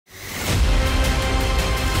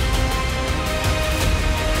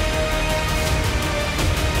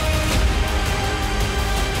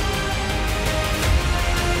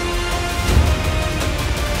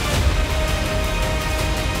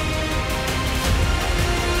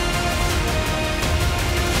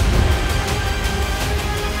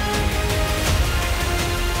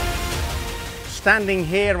Standing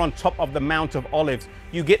here on top of the Mount of Olives,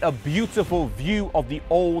 you get a beautiful view of the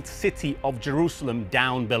old city of Jerusalem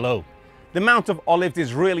down below. The Mount of Olives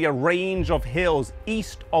is really a range of hills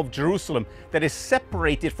east of Jerusalem that is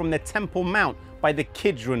separated from the Temple Mount by the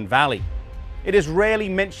Kidron Valley. It is rarely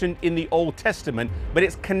mentioned in the Old Testament, but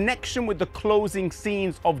its connection with the closing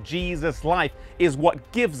scenes of Jesus' life is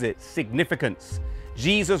what gives it significance.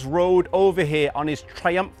 Jesus rode over here on his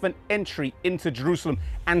triumphant entry into Jerusalem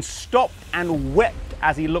and stopped and wept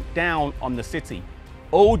as he looked down on the city.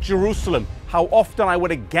 "O Jerusalem, how often I would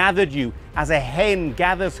have gathered you as a hen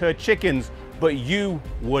gathers her chickens, but you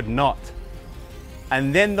would not."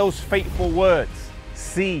 And then those fateful words,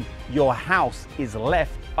 "See, your house is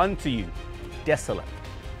left unto you desolate."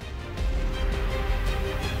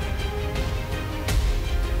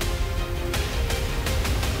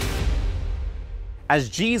 As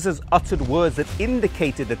Jesus uttered words that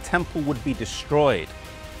indicated the temple would be destroyed,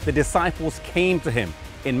 the disciples came to him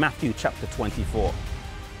in Matthew chapter 24.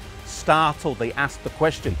 Startled, they asked the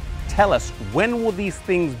question, "Tell us, when will these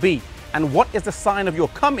things be? And what is the sign of your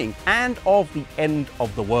coming and of the end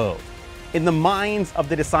of the world?" In the minds of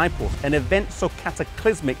the disciples, an event so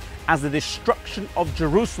cataclysmic as the destruction of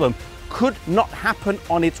Jerusalem could not happen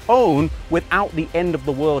on its own without the end of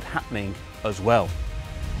the world happening as well.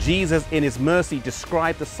 Jesus, in his mercy,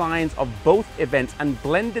 described the signs of both events and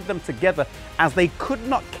blended them together, as they could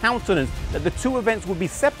not countenance that the two events would be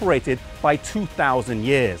separated by 2,000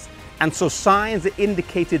 years. And so signs that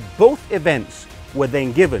indicated both events were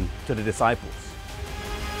then given to the disciples.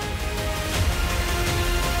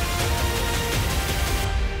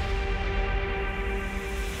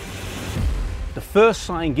 The first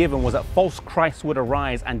sign given was that false Christs would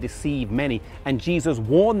arise and deceive many, and Jesus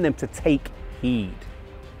warned them to take heed.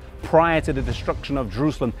 Prior to the destruction of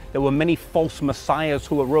Jerusalem, there were many false messiahs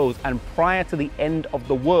who arose, and prior to the end of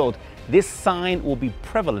the world, this sign will be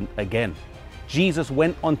prevalent again. Jesus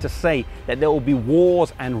went on to say that there will be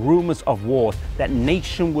wars and rumors of wars, that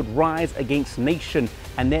nation would rise against nation,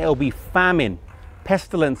 and there will be famine,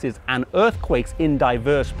 pestilences, and earthquakes in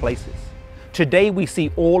diverse places. Today we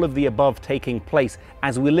see all of the above taking place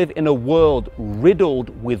as we live in a world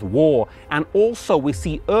riddled with war, and also we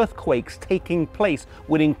see earthquakes taking place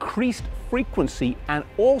with increased frequency and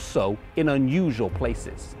also in unusual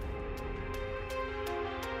places.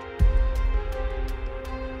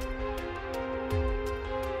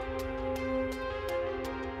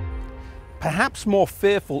 Perhaps more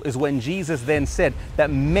fearful is when Jesus then said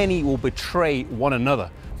that many will betray one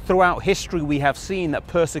another. Throughout history, we have seen that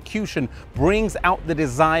persecution brings out the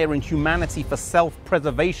desire in humanity for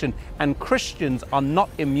self-preservation, and Christians are not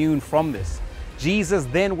immune from this. Jesus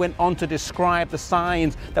then went on to describe the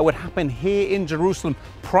signs that would happen here in Jerusalem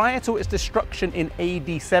prior to its destruction in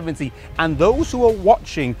AD 70, and those who were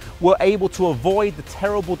watching were able to avoid the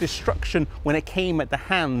terrible destruction when it came at the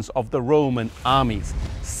hands of the Roman armies.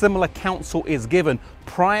 Similar counsel is given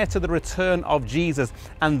prior to the return of Jesus,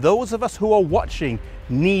 and those of us who are watching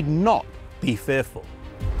need not be fearful.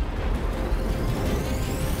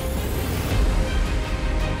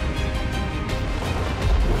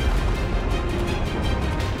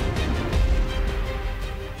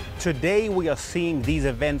 Today we are seeing these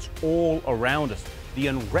events all around us, the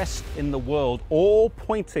unrest in the world, all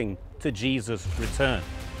pointing to Jesus' return.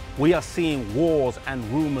 We are seeing wars and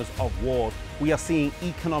rumors of wars. We are seeing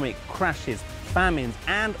economic crashes, famines,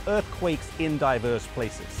 and earthquakes in diverse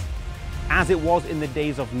places. As it was in the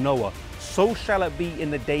days of Noah, so shall it be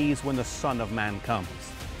in the days when the Son of Man comes.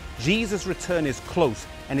 Jesus' return is close,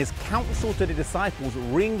 and his counsel to the disciples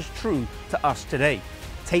rings true to us today.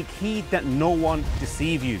 Take heed that no one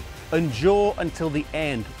deceive you. Endure until the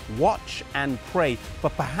end. Watch and pray.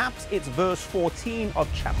 But perhaps it's verse 14 of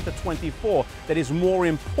chapter 24 that is more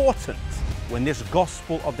important. When this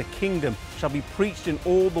gospel of the kingdom shall be preached in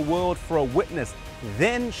all the world for a witness,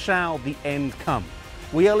 then shall the end come.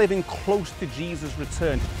 We are living close to Jesus'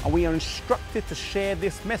 return, and we are instructed to share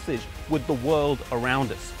this message with the world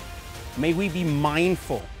around us. May we be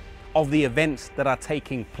mindful of the events that are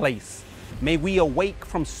taking place. May we awake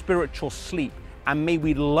from spiritual sleep, and may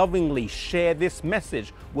we lovingly share this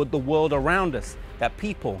message with the world around us, that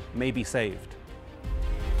people may be saved.